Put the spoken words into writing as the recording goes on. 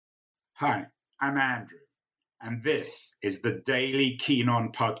Hi, I'm Andrew, and this is the Daily Keen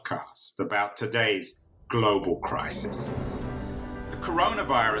On podcast about today's global crisis. The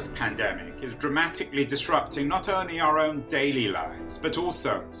coronavirus pandemic is dramatically disrupting not only our own daily lives, but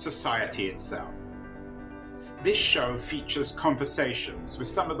also society itself. This show features conversations with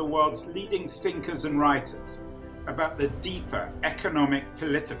some of the world's leading thinkers and writers about the deeper economic,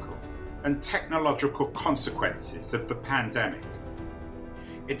 political, and technological consequences of the pandemic.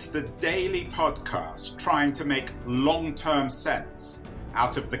 It's the daily podcast trying to make long-term sense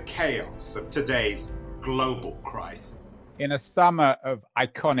out of the chaos of today's global crisis. In a summer of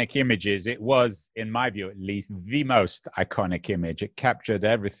iconic images, it was, in my view at least, the most iconic image. It captured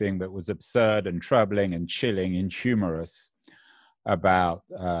everything that was absurd and troubling and chilling and humorous about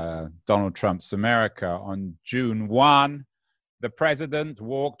Donald Trump's America. On June 1, the president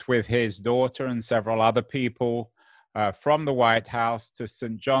walked with his daughter and several other people from the White House to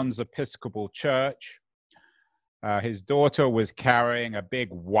St. John's Episcopal Church. His daughter was carrying a big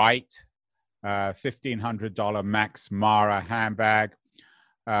white $1,500 Max Mara handbag.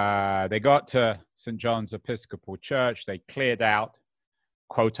 They got to St. John's Episcopal Church. They cleared out,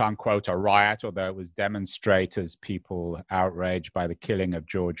 quote unquote, a riot, although it was demonstrators, people outraged by the killing of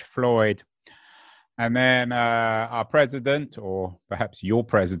George Floyd. And then our president, or perhaps your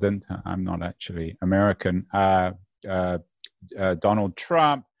president, I'm not actually American, Donald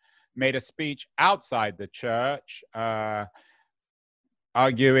Trump, made a speech outside the church,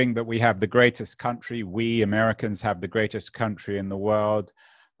 arguing that we have the greatest country, we Americans have the greatest country in the world.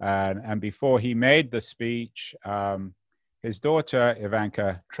 And before he made the speech, his daughter,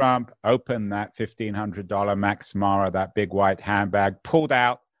 Ivanka Trump, opened that $1,500 Max Mara, that big white handbag, pulled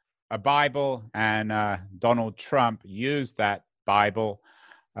out a Bible, and Donald Trump used that Bible,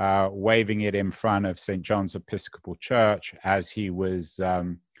 waving it in front of St. John's Episcopal Church as he was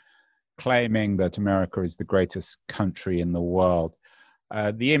claiming that America is the greatest country in the world.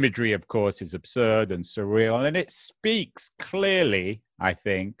 The imagery, of course, is absurd and surreal, and it speaks clearly, I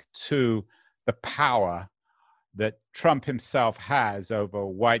think, to the power that Trump himself has over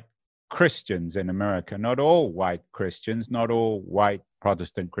white Christians in America. Not all white Christians, not all white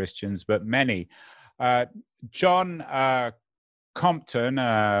Protestant Christians, but many. John Compton,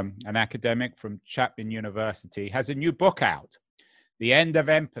 an academic from Chapman University, has a new book out, The End of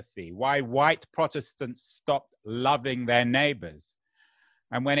Empathy: Why White Protestants Stopped Loving Their Neighbors.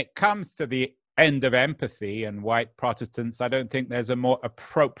 And when it comes to the end of empathy and white Protestants, I don't think there's a more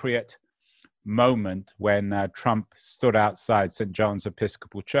appropriate moment when Trump stood outside St. John's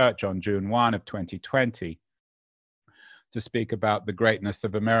Episcopal Church on June 1 of 2020 to speak about the greatness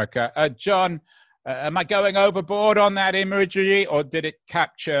of America. John, am I going overboard on that imagery, or did it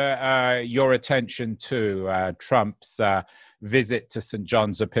capture your attention to Trump's visit to St.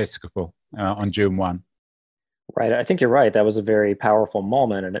 John's Episcopal on June 1? Right. I think you're right. That was a very powerful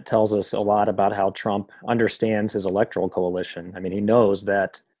moment, and it tells us a lot about how Trump understands his electoral coalition. I mean, he knows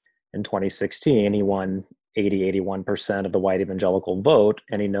that in 2016, he won 81% of the white evangelical vote,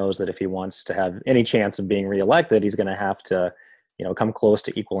 and he knows that if he wants to have any chance of being reelected, he's going to have to, come close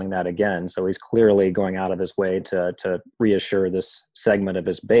to equaling that again. So he's clearly going out of his way to reassure this segment of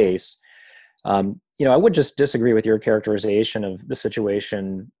his base. I would just disagree with your characterization of the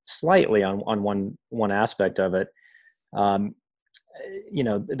situation slightly on one aspect of it.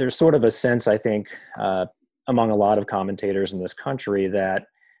 There's sort of a sense, I think, among a lot of commentators in this country that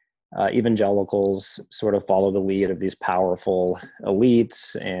evangelicals sort of follow the lead of these powerful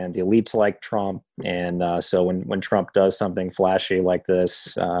elites, and the elites like Trump. And so when Trump does something flashy like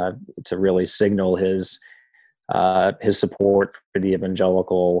this to really signal his support for the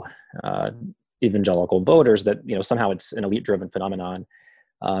evangelical voters, that somehow it's an elite-driven phenomenon.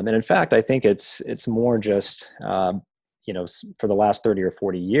 And in fact, I think it's more just for the last 30 or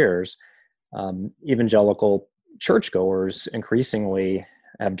 40 years, evangelical churchgoers increasingly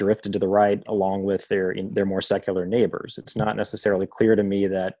have drifted to the right along with their more secular neighbors. It's not necessarily clear to me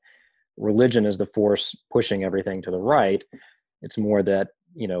that religion is the force pushing everything to the right. It's more that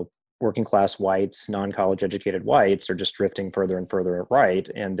working class whites, non-college educated whites are just drifting further and further right,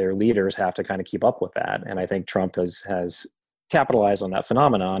 and their leaders have to kind of keep up with that. And I think Trump has capitalized on that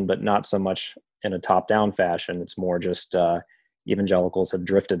phenomenon, but not so much in a top-down fashion. It's more just evangelicals have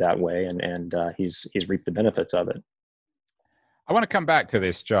drifted that way, and he's reaped the benefits of it. I want to come back to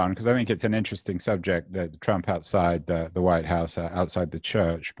this, John, because I think it's an interesting subject, that Trump outside the White House, outside the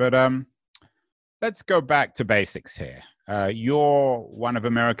church. But let's go back to basics here. You're one of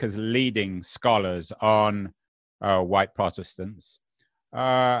America's leading scholars on white Protestants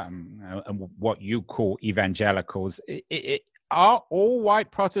and what you call evangelicals. are all white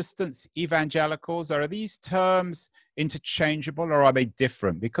Protestants evangelicals? Or are these terms interchangeable, or are they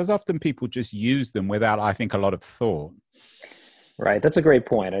different? Because often people just use them without, I think, a lot of thought. Right. That's a great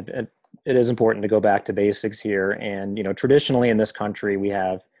point. It is important to go back to basics here. And, traditionally in this country, we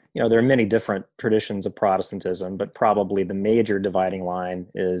have, there are many different traditions of Protestantism, but probably the major dividing line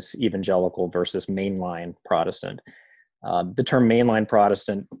is evangelical versus mainline Protestant. The term mainline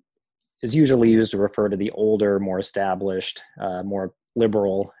Protestant is usually used to refer to the older, more established, more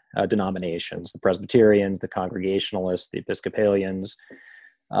liberal denominations, the Presbyterians, the Congregationalists, the Episcopalians.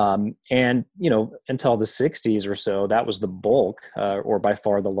 And, until the 60s or so, that was the bulk, or by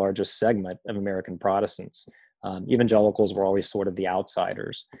far the largest segment of American Protestants. Evangelicals were always sort of the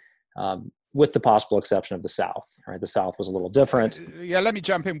outsiders, with the possible exception of the South. Right? The South was a little different. Yeah, let me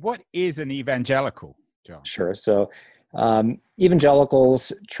jump in. What is an evangelical, John? Sure. So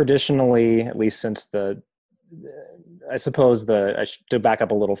evangelicals traditionally, at least since to back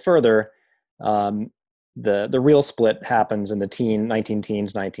up a little further, the real split happens in the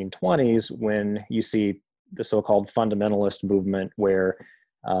 19-teens, 1920s, when you see the so-called fundamentalist movement, where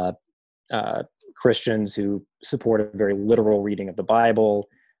Christians who support a very literal reading of the Bible,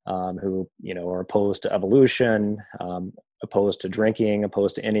 who are opposed to evolution, opposed to drinking,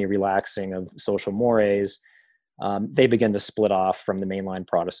 opposed to any relaxing of social mores, they begin to split off from the mainline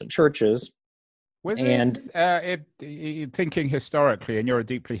Protestant churches. Thinking historically, and you're a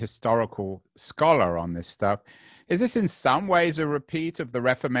deeply historical scholar on this stuff, is this in some ways a repeat of the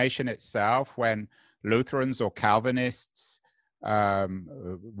Reformation itself, when Lutherans or Calvinists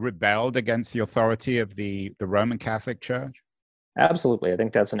rebelled against the authority of the Roman Catholic Church? Absolutely. I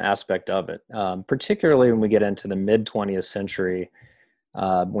think that's an aspect of it, particularly when we get into the mid-20th century,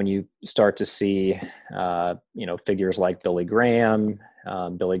 when you start to see, figures like Billy Graham.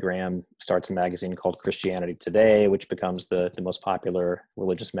 Billy Graham starts a magazine called Christianity Today, which becomes the most popular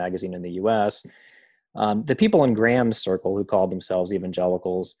religious magazine in the U.S. The people in Graham's circle, who called themselves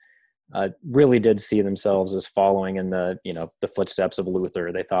evangelicals, really did see themselves as following in the footsteps of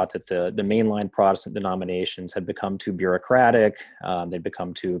Luther. They thought that the mainline Protestant denominations had become too bureaucratic, they'd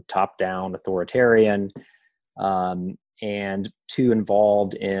become too top-down, authoritarian, and too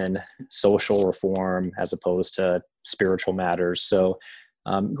involved in social reform as opposed to spiritual matters. So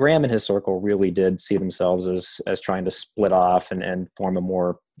Graham and his circle really did see themselves as trying to split off and form a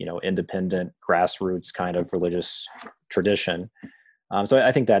more independent, grassroots kind of religious tradition. So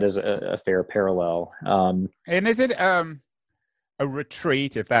I think that is a fair parallel. And is it a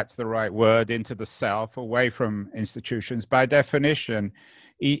retreat, if that's the right word, into the self, away from institutions? By definition,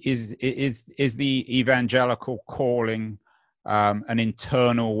 is the evangelical calling an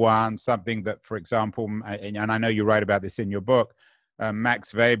internal one, something that, for example, and I know you write about this in your book,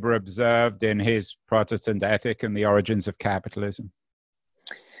 Max Weber observed in his Protestant Ethic and the Origins of Capitalism?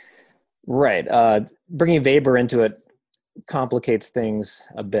 Right. Bringing Weber into it complicates things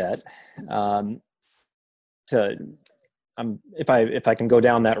a bit. If I can go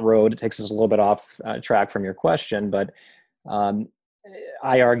down that road, it takes us a little bit off track from your question, but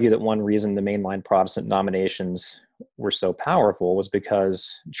I argue that one reason the mainline Protestant denominations were so powerful was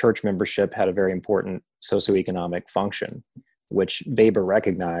because church membership had a very important socioeconomic function, which Weber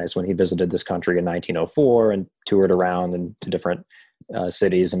recognized when he visited this country in 1904 and toured around into different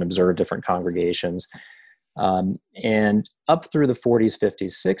cities and observed different congregations. And up through the 40s,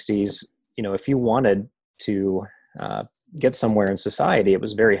 50s, 60s, if you wanted to get somewhere in society, it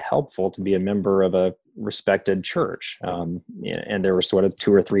was very helpful to be a member of a respected church. And there were sort of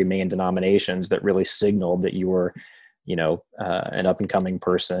two or three main denominations that really signaled that you were, an up and coming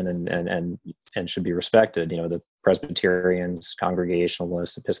person and should be respected. The Presbyterians,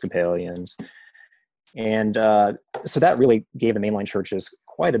 Congregationalists, Episcopalians. And so that really gave the mainline churches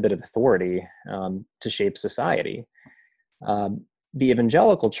quite a bit of authority to shape society. The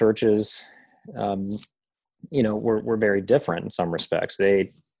evangelical churches, were very different in some respects. They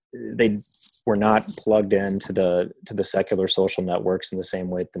were not plugged into the secular social networks in the same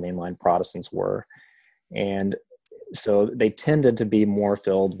way that the mainline Protestants were, and so they tended to be more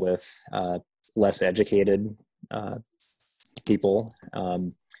filled with less educated people.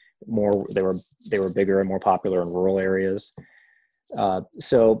 They were bigger and more popular in rural areas.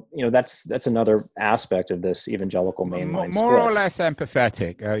 So that's another aspect of this evangelical mainline more split. or less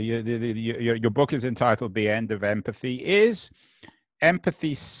empathetic. Your book is entitled "The End of Empathy." Is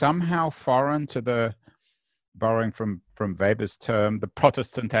empathy somehow foreign to the, borrowing from Weber's term, the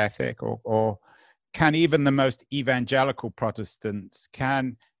Protestant ethic, or can even the most evangelical Protestants,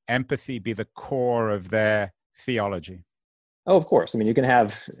 can empathy be the core of their theology? Oh, of course. I mean, you can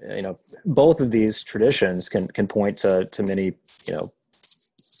have, both of these traditions can point to many,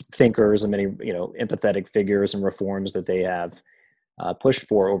 thinkers and many, empathetic figures and reforms that they have pushed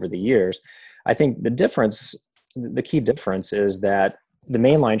for over the years. I think the key difference is that the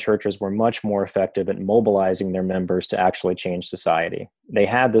mainline churches were much more effective at mobilizing their members to actually change society. They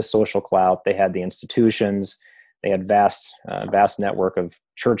had this social clout, they had the institutions, they had vast network of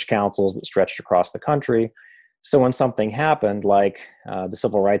church councils that stretched across the country. So when something happened, like the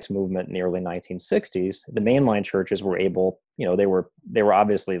civil rights movement in the early 1960s, the mainline churches were able, they were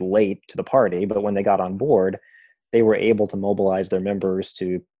obviously late to the party, but when they got on board, they were able to mobilize their members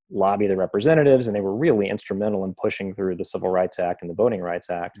to lobby the representatives, and they were really instrumental in pushing through the Civil Rights Act and the Voting Rights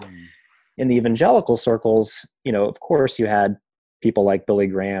Act. In the evangelical circles, of course, you had people like Billy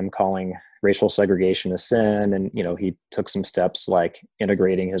Graham calling racial segregation a sin, and he took some steps like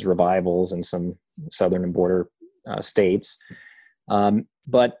integrating his revivals in some southern and border states.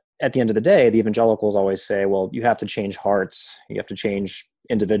 But at the end of the day, the evangelicals always say, well, you have to change hearts, you have to change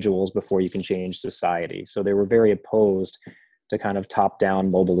individuals before you can change society. So they were very opposed to kind of top-down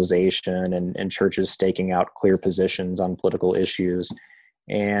mobilization and churches staking out clear positions on political issues.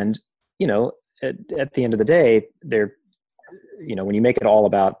 And, at the end of the day, when you make it all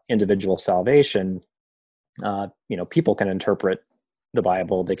about individual salvation, people can interpret the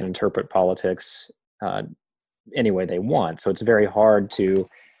Bible, they can interpret politics any way they want. So it's very hard to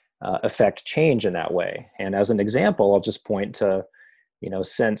affect change in that way. And as an example, I'll just point to,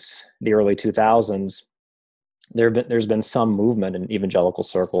 since the early 2000s, there's been some movement in evangelical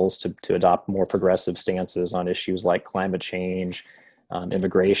circles to adopt more progressive stances on issues like climate change,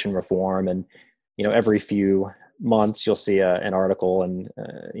 immigration reform, and every few months you'll see an article and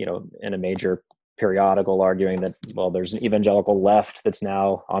in a major periodical arguing that, well, there's an evangelical left that's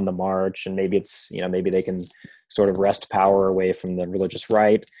now on the march, and maybe it's maybe they can sort of wrest power away from the religious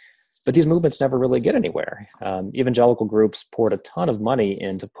right. But these movements never really get anywhere. Evangelical groups poured a ton of money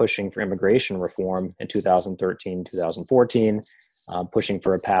into pushing for immigration reform in 2013, 2014, pushing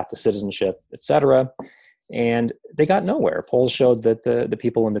for a path to citizenship, etc. And they got nowhere. Polls showed that the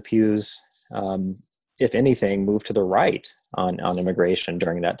people in the pews, if anything, moved to the right on immigration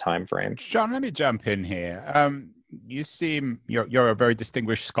during that time frame. John, let me jump in here. You're a very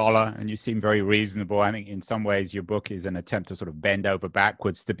distinguished scholar, and you seem very reasonable. I think in some ways your book is an attempt to sort of bend over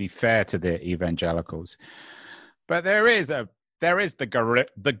backwards to be fair to the evangelicals. But there is the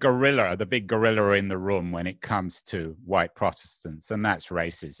big gorilla in the room when it comes to white Protestants, and that's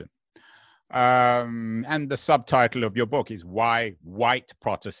racism. And the subtitle of your book is Why White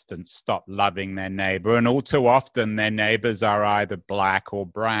Protestants Stop Loving Their Neighbor, and all too often their neighbors are either black or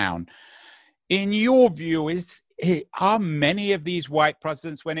brown. In your view, are many of these white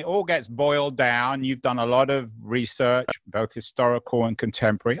Protestants, when it all gets boiled down, you've done a lot of research, both historical and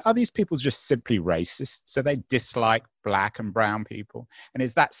contemporary, are these people just simply racist? So they dislike black and brown people? And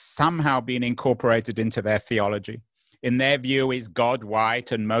is that somehow being incorporated into their theology? In their view, is God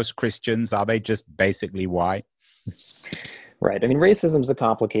white, and most Christians, are they just basically white? Right. I mean, racism is a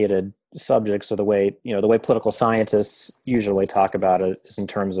complicated subject. So the way political scientists usually talk about it is in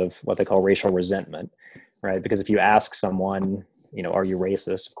terms of what they call racial resentment, right? Because if you ask someone, are you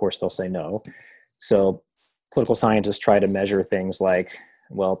racist? Of course, they'll say no. So political scientists try to measure things like,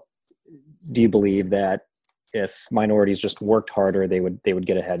 well, do you believe that if minorities just worked harder, they would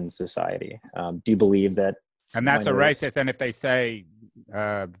get ahead in society? Do you believe that? And that's a racist. And if they say,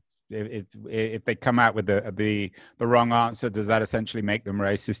 if they come out with the wrong answer, does that essentially make them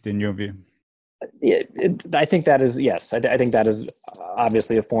racist in your view? I think that is, yes. I think that is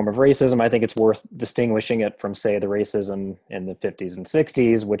obviously a form of racism. I think it's worth distinguishing it from, say, the racism in the 50s and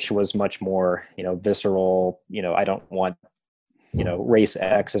 60s, which was much more, visceral. I don't want, race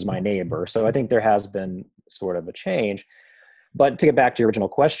X as my neighbor. So I think there has been sort of a change. But to get back to your original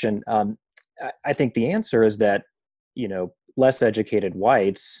question, I think the answer is that, less educated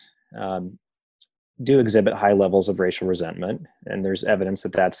whites do exhibit high levels of racial resentment, and there's evidence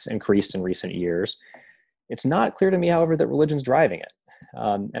that that's increased in recent years. It's not clear to me, however, that religion's driving it.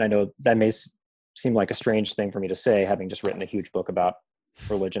 And I know that may seem like a strange thing for me to say, having just written a huge book about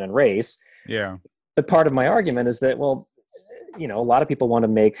religion and race. Yeah. But part of my argument is that, well, a lot of people want to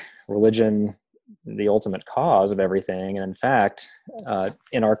make religion the ultimate cause of everything. And in fact,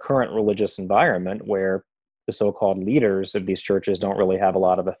 in our current religious environment, where the so-called leaders of these churches don't really have a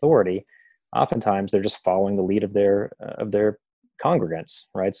lot of authority, oftentimes they're just following the lead of their congregants,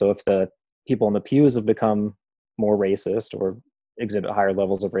 right? So if the people in the pews have become more racist or exhibit higher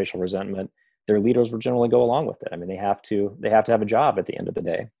levels of racial resentment, their leaders will generally go along with it. I mean, they have to have a job at the end of the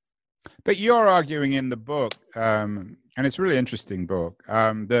day. But you're arguing in the book, and it's a really interesting book,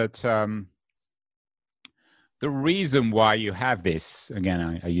 that the reason why you have this,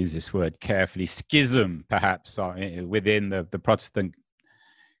 again, I use this word carefully, schism, perhaps, within the Protestant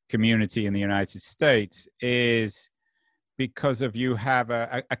community in the United States is because of you have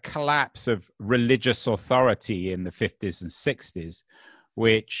a collapse of religious authority in the 50s and 60s,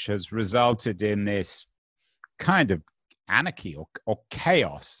 which has resulted in this kind of anarchy or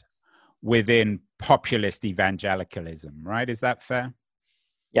chaos within populist evangelicalism, right? Is that fair?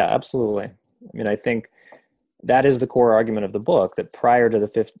 Yeah, absolutely. I mean, I think that is the core argument of the book, that prior to the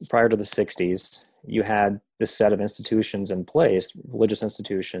 60s, you had this set of institutions in place, religious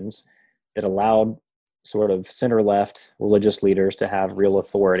institutions, that allowed sort of center-left religious leaders to have real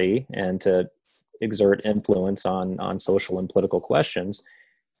authority and to exert influence on social and political questions.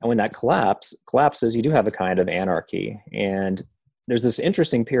 And when that collapses, you do have a kind of anarchy. And there's this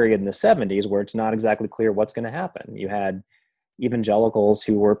interesting period in the 70s where it's not exactly clear what's going to happen. You had evangelicals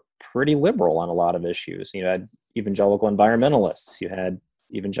who were pretty liberal on a lot of issues. You had evangelical environmentalists. You had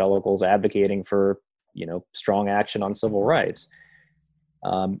evangelicals advocating for, strong action on civil rights.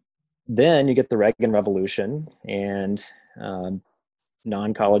 Then you get the Reagan Revolution, and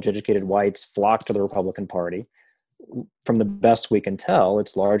non-college educated whites flock to the Republican Party. From the best we can tell,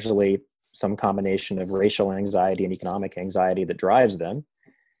 it's largely some combination of racial anxiety and economic anxiety that drives them.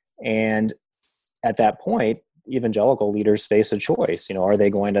 And at that point, evangelical leaders face a choice. Are they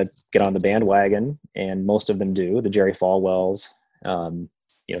going to get on the bandwagon? And most of them do. The Jerry Falwells,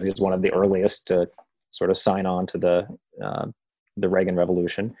 he's one of the earliest to sort of sign on to the Reagan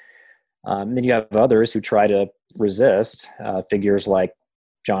Revolution. Then you have others who try to resist, figures like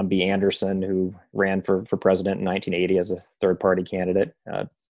John B. Anderson, who ran for president in 1980 as a third-party candidate,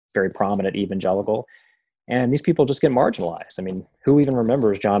 very prominent evangelical. And these people just get marginalized. I mean, who even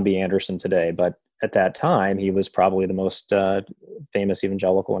remembers John B. Anderson today? But at that time, he was probably the most famous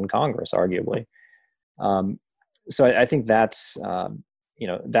evangelical in Congress, arguably. So I think that's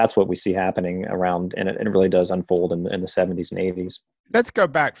what we see happening around, and it really does unfold in the 70s and 80s. Let's go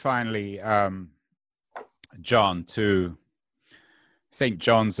back finally, John, to St.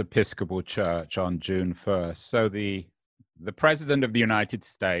 John's Episcopal Church on June 1st. So the President of the United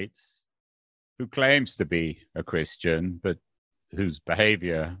States, who claims to be a Christian, but whose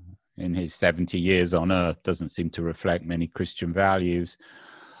behavior in his 70 years on earth doesn't seem to reflect many Christian values,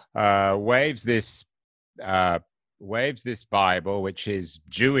 waves this Bible, which his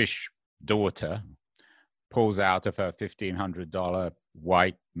Jewish daughter pulls out of her $1,500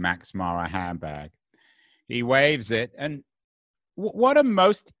 white Max Mara handbag. He waves it. And what are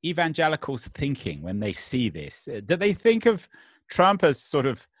most evangelicals thinking when they see this? Do they think of Trump as sort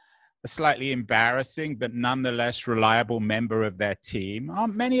of a slightly embarrassing but nonetheless reliable member of their team?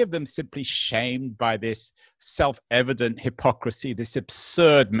 Aren't many of them simply shamed by this self-evident hypocrisy, this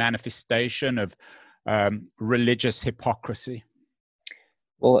absurd manifestation of religious hypocrisy?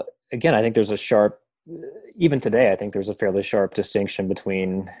 Well, again, I think even today, I think there's a fairly sharp distinction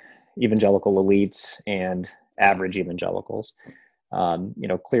between evangelical elites and average evangelicals.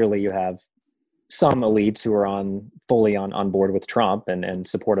 Clearly you have some elites who are fully on board with Trump and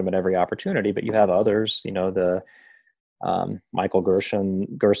support him at every opportunity, but you have others, the Michael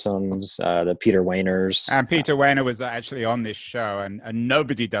Gersons, the Peter Weyners. And Peter Wehner was actually on this show, and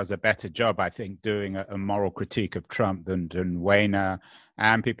nobody does a better job, I think, doing a moral critique of Trump than Wehner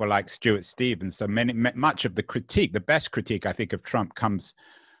and people like Stuart Stevens. So much of the critique, the best critique, I think, of Trump comes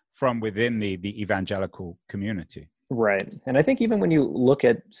from within the evangelical community. Right. And I think even when you look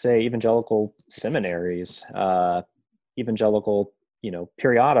at, say, evangelical seminaries, evangelical,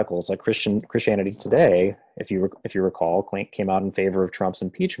 periodicals like Christianity Today, if you recall, came out in favor of Trump's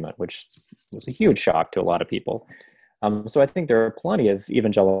impeachment, which was a huge shock to a lot of people. So I think there are plenty of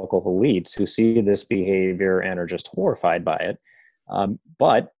evangelical elites who see this behavior and are just horrified by it.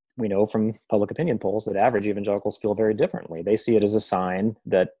 But we know from public opinion polls that average evangelicals feel very differently. They see it as a sign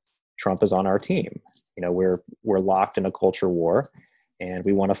that Trump is on our team. We're locked in a culture war, and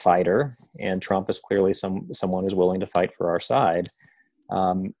we want a fighter. And Trump is clearly someone who's willing to fight for our side.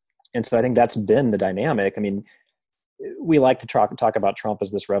 And so I think that's been the dynamic. I mean, we like to talk about Trump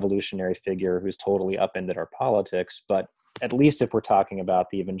as this revolutionary figure who's totally upended our politics, but at least if we're talking about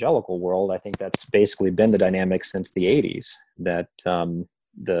the evangelical world, I think that's basically been the dynamic since the 80s, that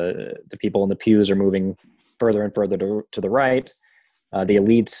the people in the pews are moving further and further to the right. The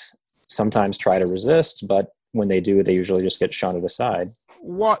elites sometimes try to resist, but when they do, they usually just get shunted aside.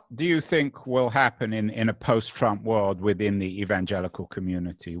 What do you think will happen in a post-Trump world within the evangelical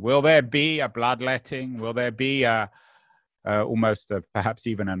community? Will there be a bloodletting? Will there be a almost perhaps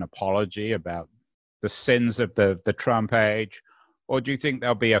even an apology about the sins of the Trump age? Or do you think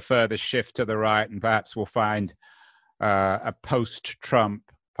there'll be a further shift to the right and perhaps we'll find a post-Trump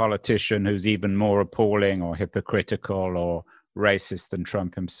politician who's even more appalling or hypocritical or racist than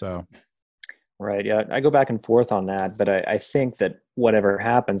Trump himself? Right. Yeah, I go back and forth on that, but I think that whatever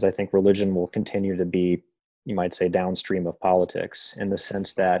happens, I think religion will continue to be, you might say, downstream of politics, in the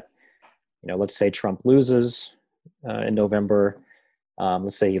sense that, let's say Trump loses in November.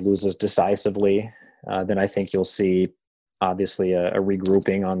 Let's say he loses decisively, then I think you'll see obviously a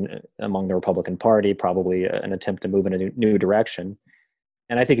regrouping among the Republican Party, probably an attempt to move in a new direction.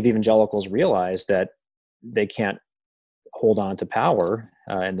 And I think if evangelicals realize that they can't hold on to power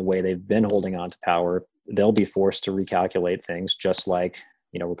in the way they've been holding on to power, they'll be forced to recalculate things, just like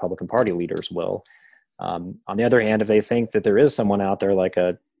Republican Party leaders will. On the other hand, if they think that there is someone out there like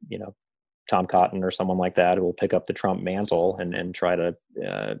a Tom Cotton or someone like that who will pick up the Trump mantle and try to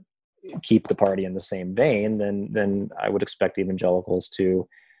keep the party in the same vein, then I would expect evangelicals to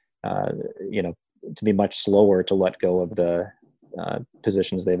be much slower to let go of the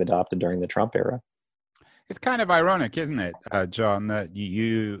positions they've adopted during the Trump era. It's kind of ironic, isn't it, John, that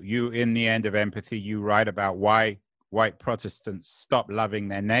you in The End of Empathy, you write about why white Protestants stop loving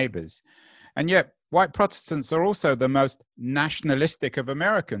their neighbors. And yet white Protestants are also the most nationalistic of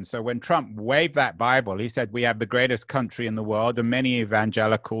Americans. So when Trump waved that Bible, he said, we have the greatest country in the world, and many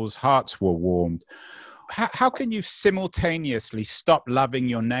evangelicals' hearts were warmed. How can you simultaneously stop loving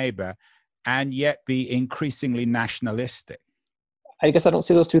your neighbor and yet be increasingly nationalistic? I guess I don't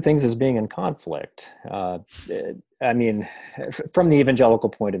see those two things as being in conflict. I mean, from the evangelical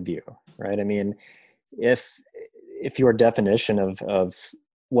point of view, right? I mean, if your definition of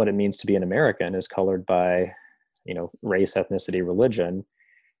what it means to be an American is colored by, race, ethnicity, religion,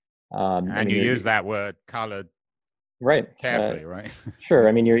 and you use that word "colored" right carefully, right? Sure.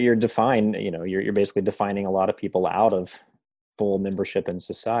 I mean, you're defined. You're basically defining a lot of people out of full membership in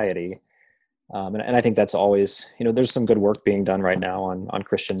society. And I think that's always, there's some good work being done right now on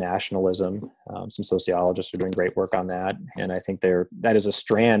Christian nationalism. Some sociologists are doing great work on that. And I think that is a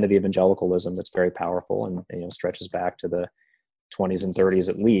strand of evangelicalism that's very powerful and, stretches back to the 20s and 30s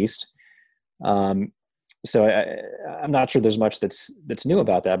at least. So I'm not sure there's much that's new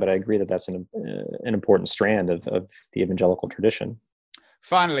about that, but I agree that that's an important strand of the evangelical tradition.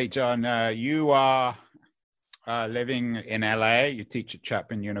 Finally, John, you are living in LA. You teach at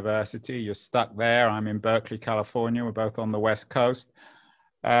Chapman University. You're stuck there. I'm in Berkeley, California. We're both on the West Coast.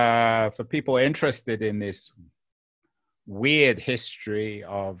 For people interested in this weird history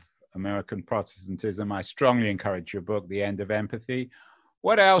of American Protestantism, I strongly encourage your book, The End of Empathy.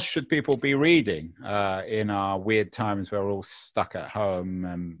 What else should people be reading in our weird times where we're all stuck at home,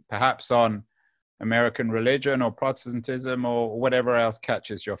 and perhaps on American religion or Protestantism or whatever else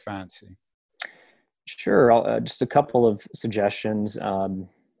catches your fancy? Sure. Just a couple of suggestions.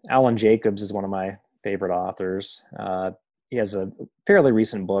 Alan Jacobs is one of my favorite authors. He has a fairly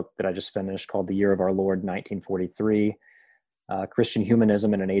recent book that I just finished called The Year of Our Lord, 1943, Christian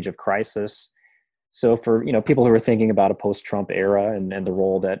Humanism in an Age of Crisis. So for people who are thinking about a post-Trump era and the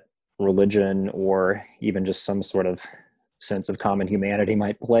role that religion or even just some sort of sense of common humanity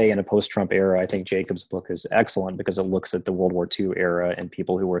might play in a post-Trump era, I think Jacobs' book is excellent because it looks at the World War II era and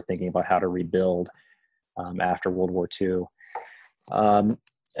people who were thinking about how to rebuild after World War II.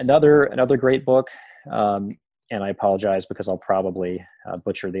 Another great book, and I apologize because I'll probably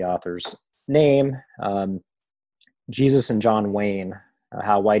butcher the author's name, Jesus and John Wayne,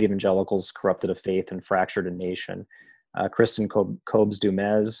 How White Evangelicals Corrupted a Faith and Fractured a Nation. Kristen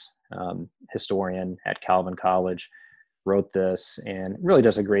Kobes-Dumez, historian at Calvin College, wrote this and really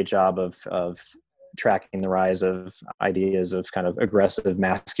does a great job of tracking the rise of ideas of kind of aggressive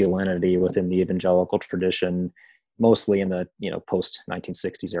masculinity within the evangelical tradition, mostly in the post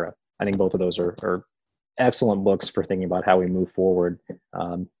 1960s era. I think both of those are excellent books for thinking about how we move forward,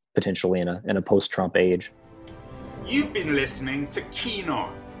 potentially in a post-Trump age. You've been listening to Keen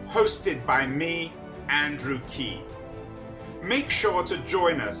On, hosted by me, Andrew Keen. Make sure to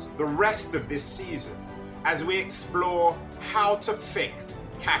join us the rest of this season as we explore how to fix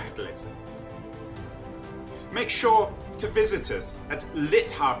capitalism. Make sure to visit us at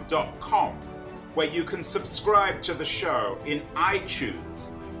lithub.com, where you can subscribe to the show in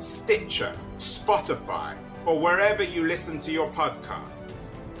iTunes, Stitcher, Spotify, or wherever you listen to your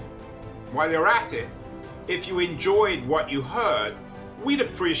podcasts. While you're at it, if you enjoyed what you heard, we'd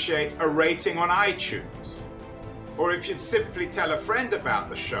appreciate a rating on iTunes. Or if you'd simply tell a friend about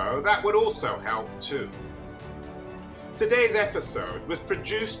the show, that would also help too. Today's episode was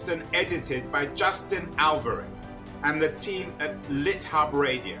produced and edited by Justin Alvarez. and the team at LitHub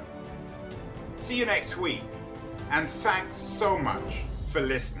Radio. See you next week, and thanks so much for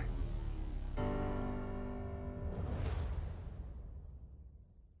listening.